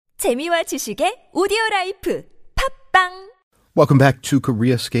재미와 지식의 오디오라이프 팝빵 Welcome back to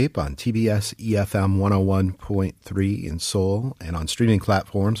KoreaScape on TBS EFM 101.3 in Seoul and on streaming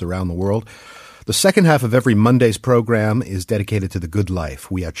platforms around the world. The second half of every Monday's program is dedicated to the good life.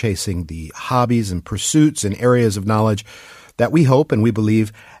 We are chasing the hobbies and pursuits and areas of knowledge that we hope and we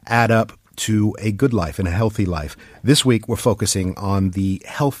believe add up to a good life and a healthy life. This week, we're focusing on the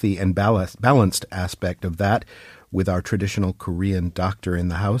healthy and balanced aspect of that with our traditional Korean doctor in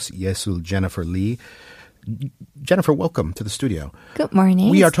the house, Yesul Jennifer Lee. Jennifer, welcome to the studio. Good morning.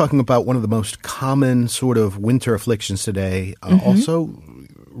 We are talking about one of the most common sort of winter afflictions today, also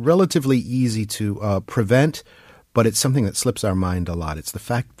relatively easy to prevent, but it's something that slips our mind a lot. It's the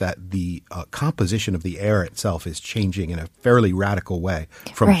fact that the composition of the air itself is changing in a fairly radical way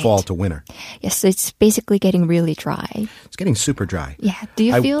from fall to winter. Yes, so it's basically getting really dry. It's getting super dry. Yeah. Do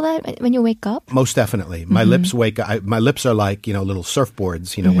you feel that when you wake up? Most definitely. My lips my lips are like, little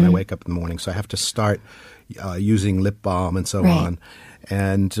surfboards, when I wake up in the morning. So I have to start using lip balm and so on.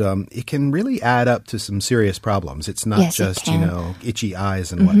 And it can really add up to some serious problems. It's not just, itchy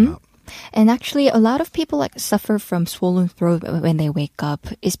eyes and whatnot. And actually, a lot of people suffer from swollen throat when they wake up,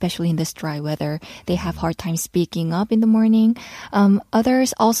 especially in this dry weather. They have hard time speaking up in the morning.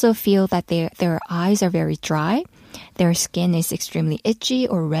 Others also feel that their eyes are very dry. Their skin is extremely itchy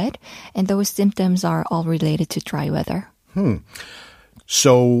or red. And those symptoms are all related to dry weather.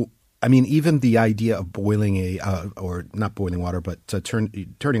 So, even the idea of boiling or not boiling water, but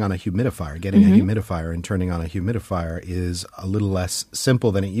turning on a humidifier, getting a humidifier and turning on a humidifier is a little less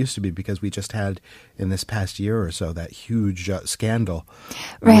simple than it used to be because we just had in this past year or so that huge scandal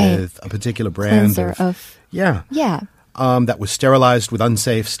with a particular brand of that was sterilized with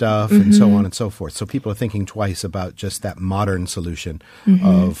unsafe stuff and so on and so forth. So people are thinking twice about just that modern solution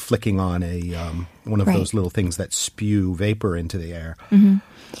of flicking on one of those little things that spew vapor into the air.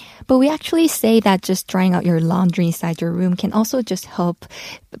 But we actually say that just drying out your laundry inside your room can also just help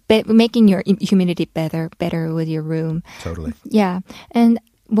making your humidity better with your room. Totally. Yeah. And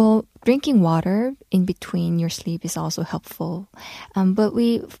drinking water in between your sleep is also helpful. But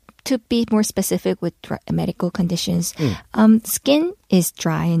to be more specific with medical conditions, skin is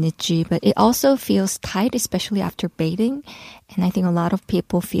dry and itchy, but it also feels tight, especially after bathing. And I think a lot of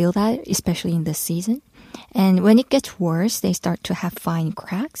people feel that, especially in this season. And when it gets worse, they start to have fine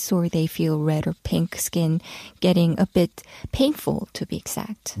cracks or they feel red or pink skin getting a bit painful, to be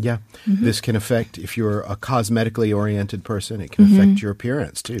exact. Yeah. This can affect, if you're a cosmetically oriented person, it can affect your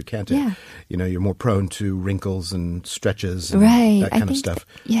appearance too, can't it? Yeah. You're more prone to wrinkles and stretches and that kind of stuff.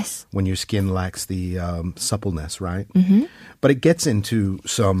 Yes. When your skin lacks the suppleness, right? But it gets into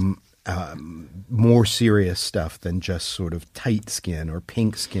some more serious stuff than just sort of tight skin or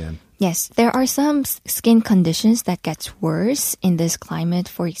pink skin. Yes, there are some skin conditions that gets worse in this climate.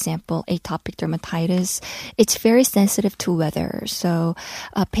 For example, atopic dermatitis. It's very sensitive to weather. So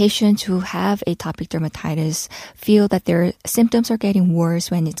patients who have atopic dermatitis feel that their symptoms are getting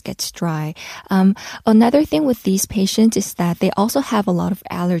worse when it gets dry. Another thing with these patients is that they also have a lot of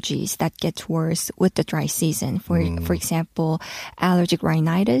allergies that gets worse with the dry season. For example, allergic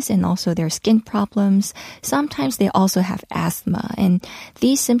rhinitis and also their skin problems. Sometimes they also have asthma. And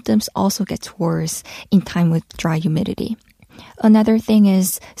these symptoms also gets worse in time with dry humidity. Another thing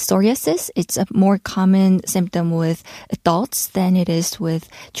is psoriasis. It's a more common symptom with adults than it is with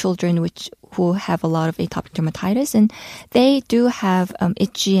children who have a lot of atopic dermatitis. And they do have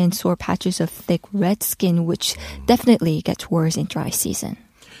itchy and sore patches of thick red skin, which definitely gets worse in dry season.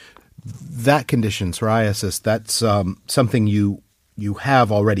 That condition, psoriasis, that's something you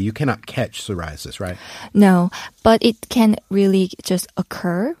have already. You cannot catch psoriasis, right? No, but it can really just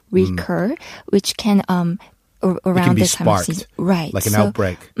recur, which can around this time of season. Right. Like an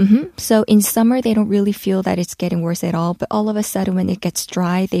outbreak. So in summer, they don't really feel that it's getting worse at all. But all of a sudden, when it gets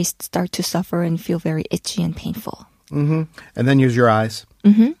dry, they start to suffer and feel very itchy and painful. And then use your eyes.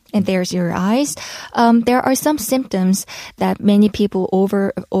 And there's your eyes. There are some symptoms that many people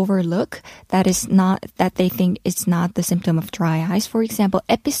overlook that they think it's not the symptom of dry eyes. For example,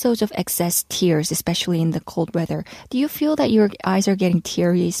 episodes of excess tears, especially in the cold weather. Do you feel that your eyes are getting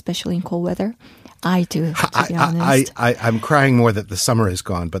teary, especially in cold weather? I do, to be honest. I'm crying more that the summer is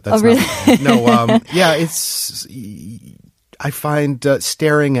gone, but that's really? No, it's... I find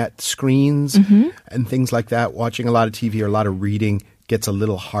staring at screens and things like that, watching a lot of TV or a lot of reading gets a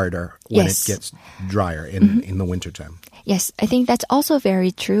little harder when it gets drier in the wintertime. Yes, I think that's also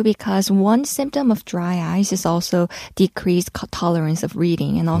very true because one symptom of dry eyes is also decreased tolerance of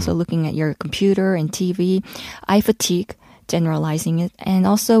reading and also looking at your computer and TV. Eye fatigue generalizing it, and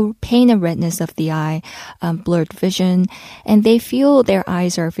also pain and redness of the eye, blurred vision, and they feel their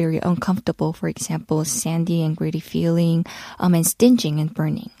eyes are very uncomfortable. For example, sandy and gritty feeling, and stinging and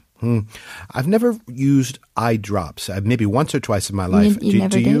burning. I've never used eye drops. Maybe once or twice in my life. You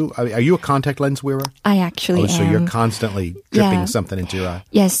never did? Are you a contact lens wearer? I actually am. So you're constantly dripping something into your eye.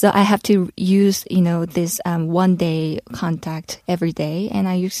 Yes, so I have to use, this 1 day contact every day, and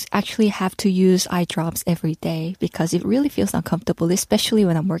I actually have to use eye drops every day because it really feels uncomfortable, especially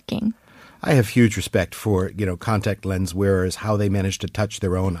when I'm working. I have huge respect for, contact lens wearers, how they manage to touch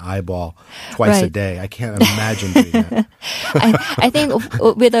their own eyeball twice a day. I can't imagine doing that. I think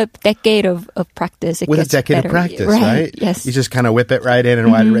with a decade of practice, it with gets a decade better. of practice, right? Yes. You just kind of whip it right in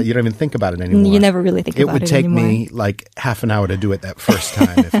and you don't even think about it anymore. You never really think about it It would take anymore. me like half an hour to do it that first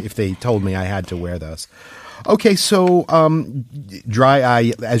time if they told me I had to wear those. Okay, so dry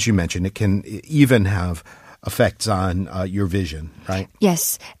eye, as you mentioned, it can even have effects on your vision, right?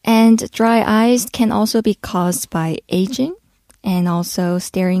 Yes, and dry eyes can also be caused by aging and also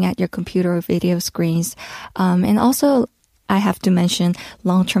staring at your computer or video screens. And also, I have to mention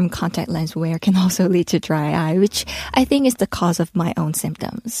long-term contact lens wear can also lead to dry eye, which I think is the cause of my own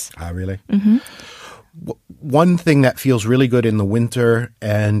symptoms. Ah, really? Mm-hmm. One thing that feels really good in the winter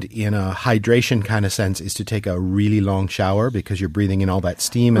and in a hydration kind of sense is to take a really long shower because you're breathing in all that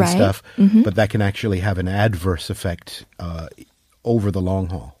steam and stuff, but that can actually have an adverse effect over the long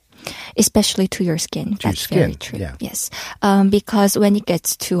haul. Especially to your skin. That's very true. Yeah. Yes. Because when it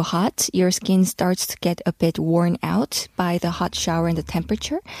gets too hot, your skin starts to get a bit worn out by the hot shower and the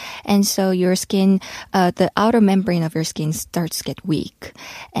temperature. And so your skin, the outer membrane of your skin starts to get weak.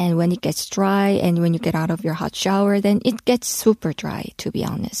 And when it gets dry and when you get out of your hot shower, then it gets super dry, to be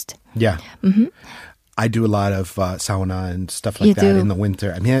honest. Yeah. Mm-hmm. I do a lot of sauna and stuff like that in the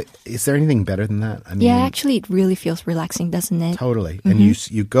winter. I mean, is there anything better than that? I mean, actually, it really feels relaxing, doesn't it? Totally. Mm-hmm.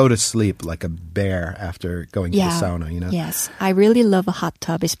 And you go to sleep like a bear after going to the sauna, Yes. I really love a hot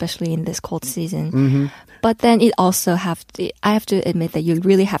tub, especially in this cold season. Mm-hmm. But then it also I have to admit that you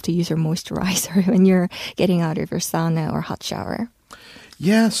really have to use your moisturizer when you're getting out of your sauna or hot shower.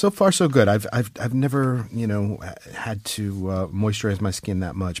 Yeah, so far so good. I've never, had to moisturize my skin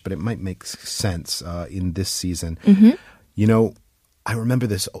that much, but it might make sense in this season. Mm-hmm. I remember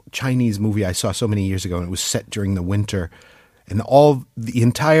this Chinese movie I saw so many years ago, and it was set during the winter. And the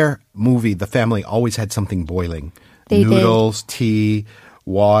entire movie, the family always had something boiling. Noodles, tea,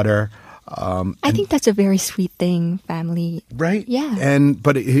 water. I think that's a very sweet thing, family. Right? Yeah.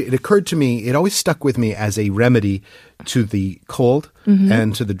 But it occurred to me, it always stuck with me as a remedy to the cold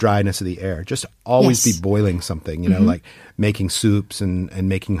and to the dryness of the air. Just always be boiling something, like making soups and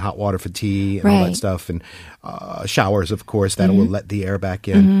making hot water for tea and all that stuff. And showers, of course, that will let the air back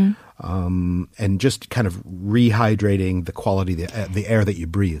in. And just kind of rehydrating the quality of the air that you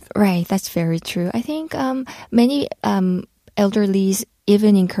breathe. Right, that's very true. I think many elderlies,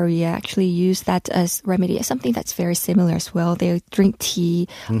 even in Korea, actually use that as remedy, as something that's very similar as well. They drink tea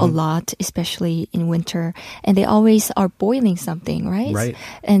a lot, especially in winter, and they always are boiling something, right? Right.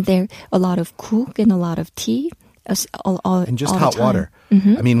 And there a lot of cook and a lot of tea. And just hot water.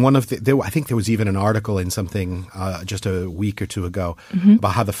 Mm-hmm. I mean, I think there was even an article in something just a week or two ago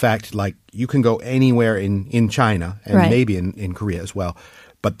about how the fact, like, you can go anywhere in China and maybe in Korea as well,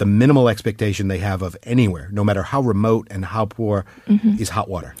 but the minimal expectation they have of anywhere, no matter how remote and how poor, is hot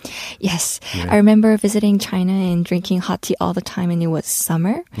water. Yes. I remember visiting China and drinking hot tea all the time, and it was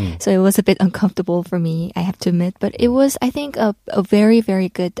summer. So it was a bit uncomfortable for me, I have to admit. But it was, I think, a very, very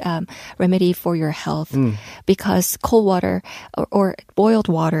good remedy for your health because cold water or boiled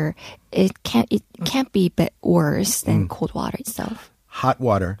water, it can't be worse than cold water itself. Hot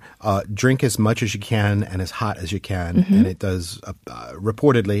water, drink as much as you can and as hot as you can. And it does,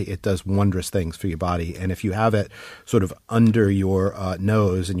 reportedly, it does wondrous things for your body. And if you have it sort of under your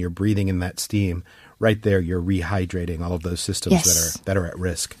nose and you're breathing in that steam, right there, you're rehydrating all of those systems that are at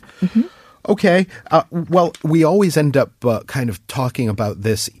risk. Okay. Well, we always end up kind of talking about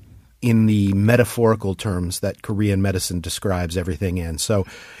this in the metaphorical terms that Korean medicine describes everything in. So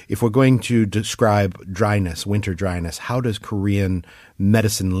if we're going to describe dryness, winter dryness, how does Korean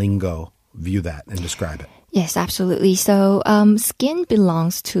medicine lingo view that and describe it? Yes, absolutely. So skin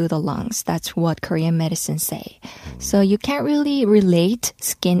belongs to the lungs. That's what Korean medicine say. So you can't really relate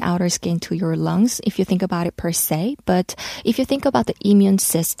outer skin to your lungs if you think about it per se. But if you think about the immune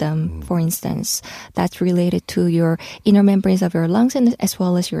system, for instance, that's related to your inner membranes of your lungs and as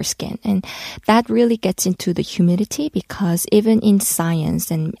well as your skin. And that really gets into the humidity because even in science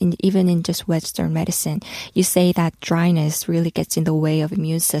and even in just Western medicine, you say that dryness really gets in the way of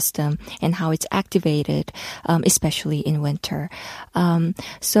immune system and how it's activated especially in winter.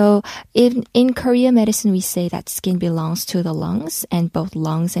 So in Korean medicine, we say that skin belongs to the lungs, and both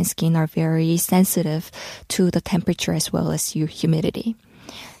lungs and skin are very sensitive to the temperature as well as your humidity.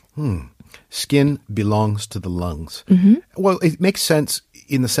 Skin belongs to the lungs. Well, it makes sense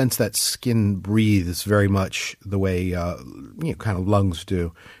in the sense that skin breathes very much the way kind of lungs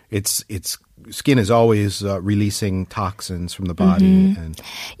do. It's skin is always releasing toxins from the body. And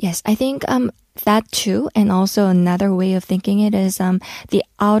Yes, I think that too, and also another way of thinking it is the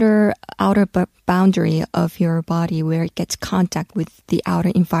outer boundary of your body where it gets contact with the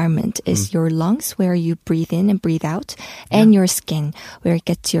outer environment is your lungs, where you breathe in and breathe out, and your skin, where it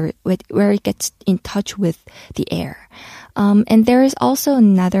gets in touch with the air. And there is also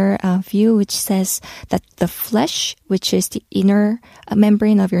another view which says that the flesh, which is the inner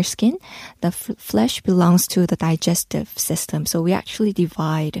membrane of your skin, the flesh belongs to the digestive system. So we actually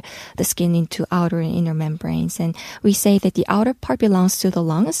divide the skin into outer and inner membranes. And we say that the outer part belongs to the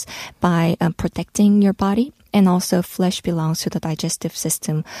lungs by protecting your body. And also flesh belongs to the digestive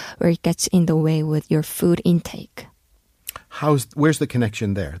system, where it gets in the way with your food intake. Where's the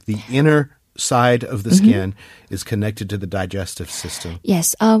connection there? The inner side of the skin is connected to the digestive system.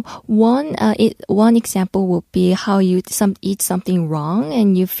 Yes. One example would be how you eat something wrong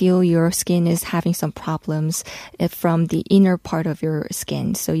and you feel your skin is having some problems from the inner part of your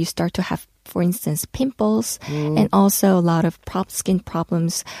skin. So you start to have, for instance, pimples and also a lot of skin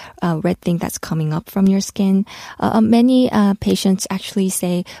problems, red thing that's coming up from your skin. Many patients actually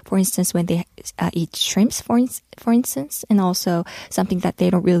say, for instance, when they eat shrimps, for instance, and also something that they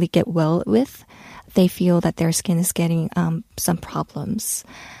don't really get well with, they feel that their skin is getting some problems.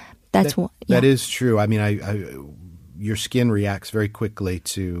 That is true. I mean, your skin reacts very quickly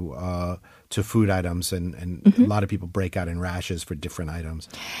to food items, and a lot of people break out in rashes for different items.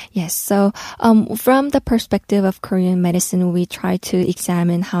 Yes. So from the perspective of Korean medicine, we try to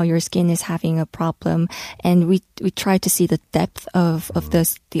examine how your skin is having a problem, and we try to see the depth of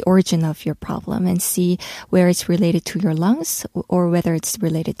the origin of your problem and see where it's related to your lungs or whether it's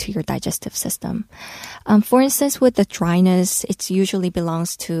related to your digestive system. For instance, with the dryness, it usually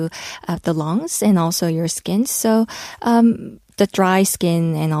belongs to the lungs and also your skin. So the dry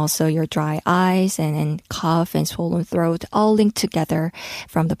skin and also your dry eyes and cough and swollen throat all linked together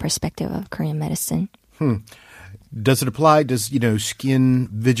from the perspective of Korean medicine. Does it apply? Does skin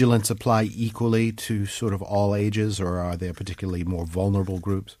vigilance apply equally to sort of all ages, or are there particularly more vulnerable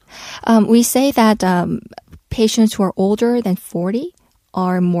groups? We say that patients who are older than 40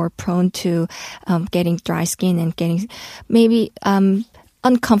 are more prone to getting dry skin and getting maybe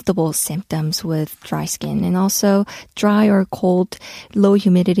uncomfortable symptoms with dry skin, and also dry or cold, low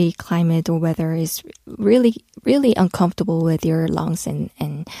humidity climate or weather is really, really uncomfortable with your lungs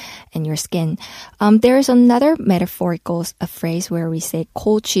and your skin. There's another metaphorical phrase where we say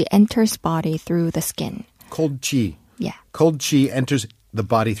cold chi enters body through the skin. Cold chi. Yeah. Cold chi enters the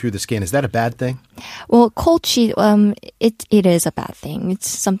body through the skin. Is that a bad thing? Well, cold chi, it is a bad thing. It's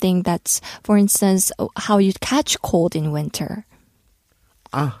something that's, for instance, how you catch cold in winter.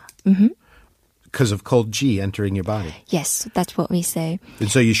 Because of cold chi entering your body. Yes, that's what we say. And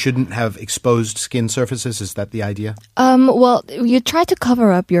so you shouldn't have exposed skin surfaces? Is that the idea? Well, you try to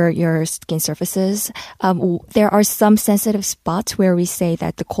cover up your skin surfaces. There are some sensitive spots where we say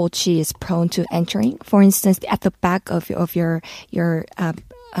that the cold chi is prone to entering. For instance, at the back of your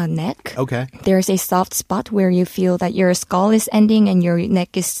neck. Okay. There's a soft spot where you feel that your skull is ending and your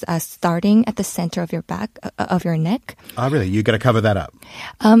neck is starting at the center of your back of your neck. Oh, really? You got to cover that up.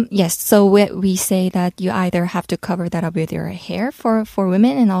 Yes. So we say that you either have to cover that up with your hair for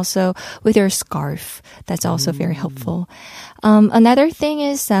women and also with your scarf. That's also very helpful. Another thing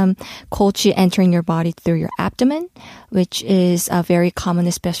is cold chi entering your body through your abdomen, which is very common,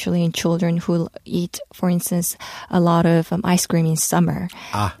 especially in children who eat, for instance, a lot of ice cream in summer.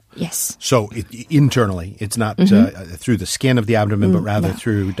 Yes. So internally, it's not through the skin of the abdomen, but rather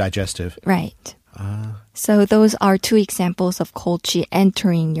through digestive. Right. So those are two examples of cold chi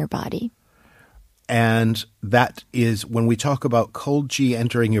entering your body. And that is, when we talk about cold chi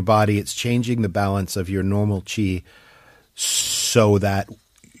entering your body, it's changing the balance of your normal chi so that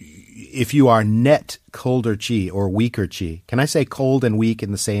if you are net colder chi or weaker chi, can I say cold and weak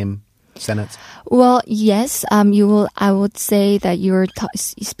in the same sentence? Well, yes. I would say that you're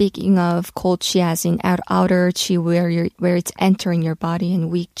speaking of cold chi as in outer chi, where it's entering your body,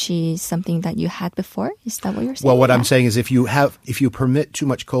 and weak chi is something that you had before. Is that what you're saying? Well, what I'm saying is, if you permit too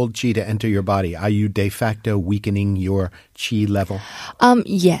much cold chi to enter your body, are you de facto weakening your qi level?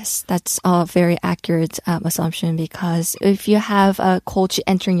 Yes, that's a very accurate assumption because if you have a cold qi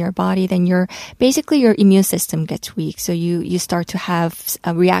entering your body, then your immune system gets weak. So you start to have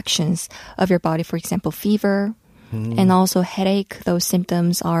reactions of your body, for example, fever, and also headache. Those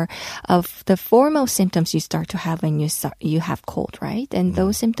symptoms are of the foremost symptoms you start to have when you have cold, right? And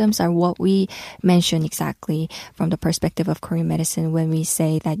those symptoms are what we mention exactly from the perspective of Korean medicine when we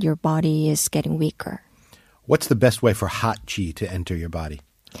say that your body is getting weaker. What's the best way for hot qi to enter your body?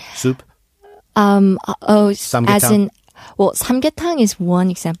 Soup? As in, well, samgyetang is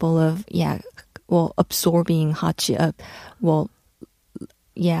one example of, absorbing hot qi.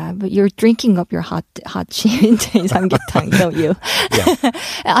 But you're drinking up your hot qi in samgyetang, don't you? Yeah.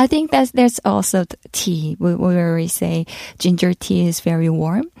 I think there's also tea where we say ginger tea is very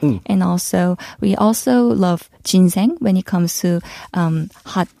warm, and also we also love ginseng when it comes to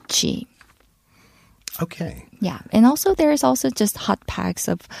hot qi. Okay. Yeah, and also there is also just hot packs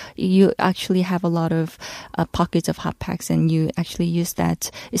of, you actually have a lot of pockets of hot packs, and you actually use that,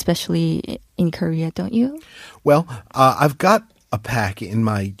 especially in Korea, don't you? Well, I've got a pack in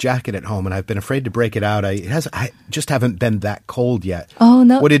my jacket at home, and I've been afraid to break it out. I just haven't been that cold yet. Oh,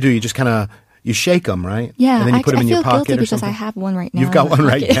 no. What do? You just kind of, you shake them, right? Yeah. And then you put them in your pocket or because something? I have one right now. You've got one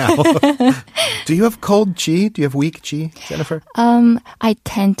right now. Do you have cold qi? Do you have weak qi, Jennifer? I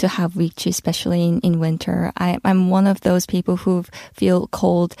tend to have weak qi, especially in winter. I'm one of those people who feel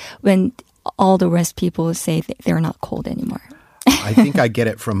cold when all the rest people say they're not cold anymore. I think I get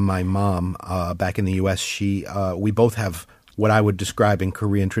it from my mom back in the U.S. We both have what I would describe in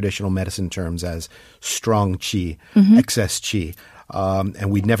Korean traditional medicine terms as strong qi, excess qi. And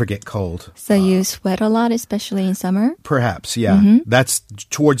we'd never get cold. So you sweat a lot, especially in summer? Perhaps, yeah. That's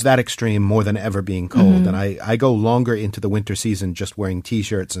towards that extreme more than ever being cold. And I go longer into the winter season just wearing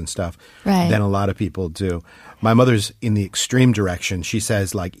T-shirts and stuff than a lot of people do. My mother's in the extreme direction. She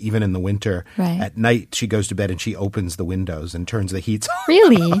says, like, even in the winter, at night, she goes to bed and she opens the windows and turns the heat on.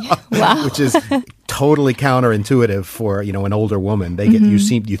 Really? Wow. Which is totally counterintuitive for, an older woman. They get you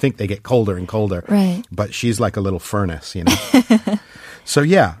think they get colder and colder. Right. But she's like a little furnace, So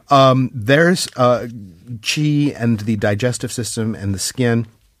there's qi and the digestive system and the skin.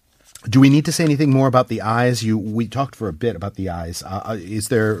 Do we need to say anything more about the eyes? We talked for a bit about the eyes.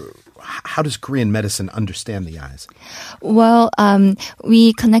 How does Korean medicine understand the eyes? Well,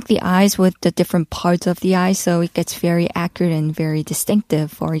 we connect the eyes with the different parts of the eye, so it gets very accurate and very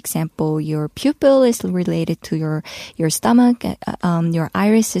distinctive. For example, your pupil is related to your stomach. Your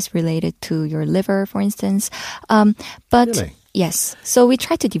iris is related to your liver, for instance. Really? Yes. So we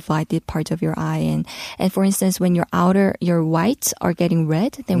try to divide the parts of your eye. And for instance, when your whites are getting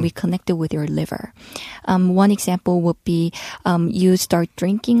red, then we connect it with your liver. One example would be you start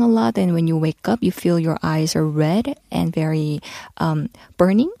drinking a lot, and when you wake up, you feel your eyes are red and very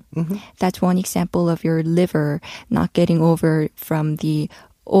burning. That's one example of your liver not getting over from the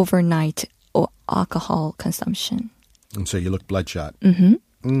overnight alcohol consumption. And so you look bloodshot.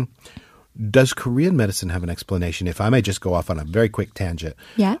 Does Korean medicine have an explanation? If I may just go off on a very quick tangent.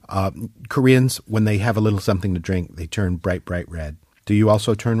 Yeah. Koreans, when they have a little something to drink, they turn bright, bright red. Do you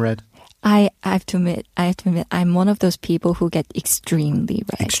also turn red? I have to admit, I'm one of those people who get extremely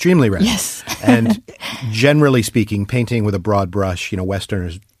red. Extremely red. Yes. And generally speaking, painting with a broad brush,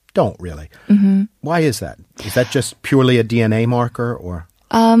 Westerners don't really. Why is that? Is that just purely a DNA marker, or?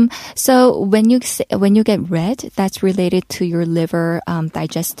 So when you get red, that's related to your liver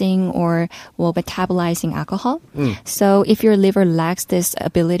digesting or metabolizing alcohol. So if your liver lacks this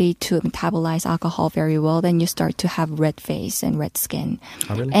ability to metabolize alcohol very well, then you start to have red face and red skin.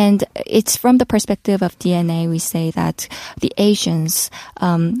 Oh, really? And it's from the perspective of DNA, we say that the Asians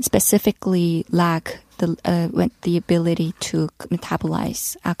specifically lack the ability to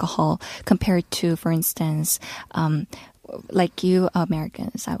metabolize alcohol compared to, for instance, like you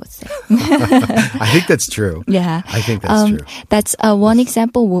Americans, I would say. I think that's true. Yeah. I think that's true. That's one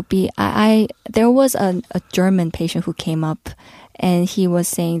example would be, there was a German patient who came up, and he was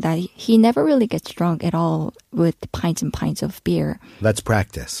saying that he never really gets drunk at all with pints and pints of beer. That's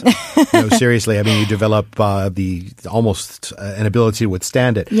practice. Seriously, I mean, you develop almost an ability to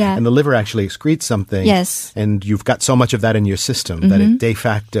withstand it. Yeah. And the liver actually excretes something. Yes. And you've got so much of that in your system that it de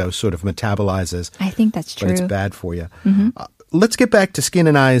facto sort of metabolizes. I think that's true. But it's bad for you. Let's get back to skin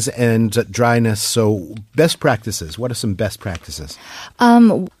and eyes and dryness. So best practices. What are some best practices?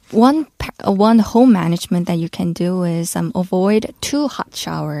 one home management that you can do is avoid too hot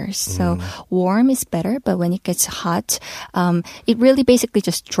showers. So warm is better, but when it gets hot, it really basically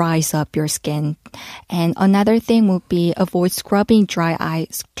just dries up your skin. And another thing would be avoid scrubbing dry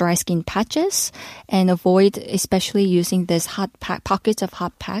skin patches, and avoid especially using this pockets of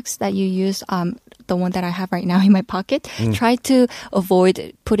hot packs that you use. The one that I have right now in my pocket. Try to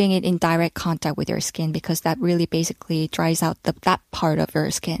avoid putting it in direct contact with your skin, because that really basically dries out that part of your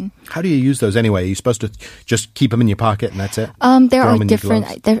skin. How do you use those anyway? Are you supposed to just keep them in your pocket and that's it? There are different.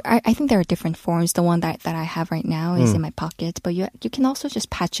 I think there are different forms. The one that I have right now is in my pocket, but you can also just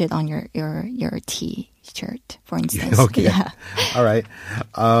patch it on your T-shirt, for instance. Okay. Yeah. All right.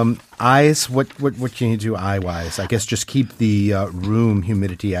 Eyes. What can you do eye-wise? I guess just keep the room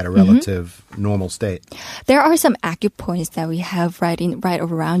humidity at a relative normal state. There are some acupoints that we have right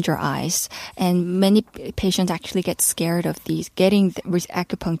around your eyes, and many patients actually get scared of getting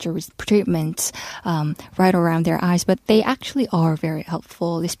acupuncture treatments right around their eyes, but they actually are very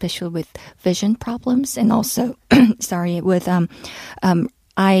helpful, especially with vision problems, and also with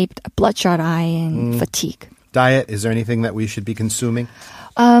bloodshot eye and fatigue. Diet. Is there anything that we should be consuming?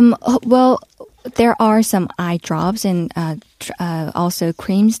 Well, there are some eye drops and also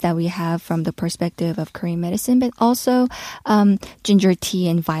creams that we have from the perspective of Korean medicine, but also ginger tea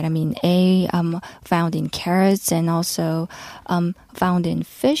and vitamin A found in carrots, and also found in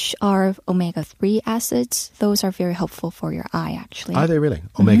fish are omega-3 acids. Those are very helpful for your eye, actually. Are they really?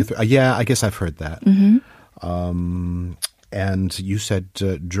 Omega-3? Yeah, I guess I've heard that. And you said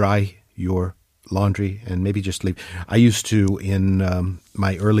dry your laundry and maybe just leave. I used to, in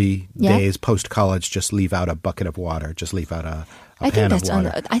my early days post-college, just leave out a bucket of water, just leave out a pan of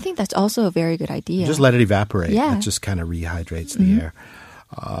water. I think that's also a very good idea. Just let it evaporate. Yeah. It just kind of rehydrates the air.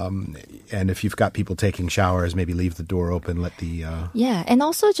 And if you've got people taking showers, maybe leave the door open, let the... Yeah, and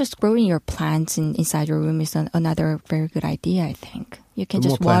also just growing your plants inside your room is another very good idea, I think. You can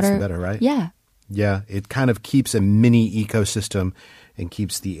just more water... plants, the better, right? Yeah. Yeah, it kind of keeps a mini ecosystem and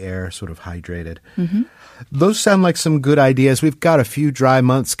keeps the air sort of hydrated. Those sound like some good ideas. We've got a few dry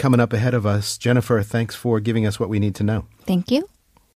months coming up ahead of us. Jennifer, thanks for giving us what we need to know. Thank you.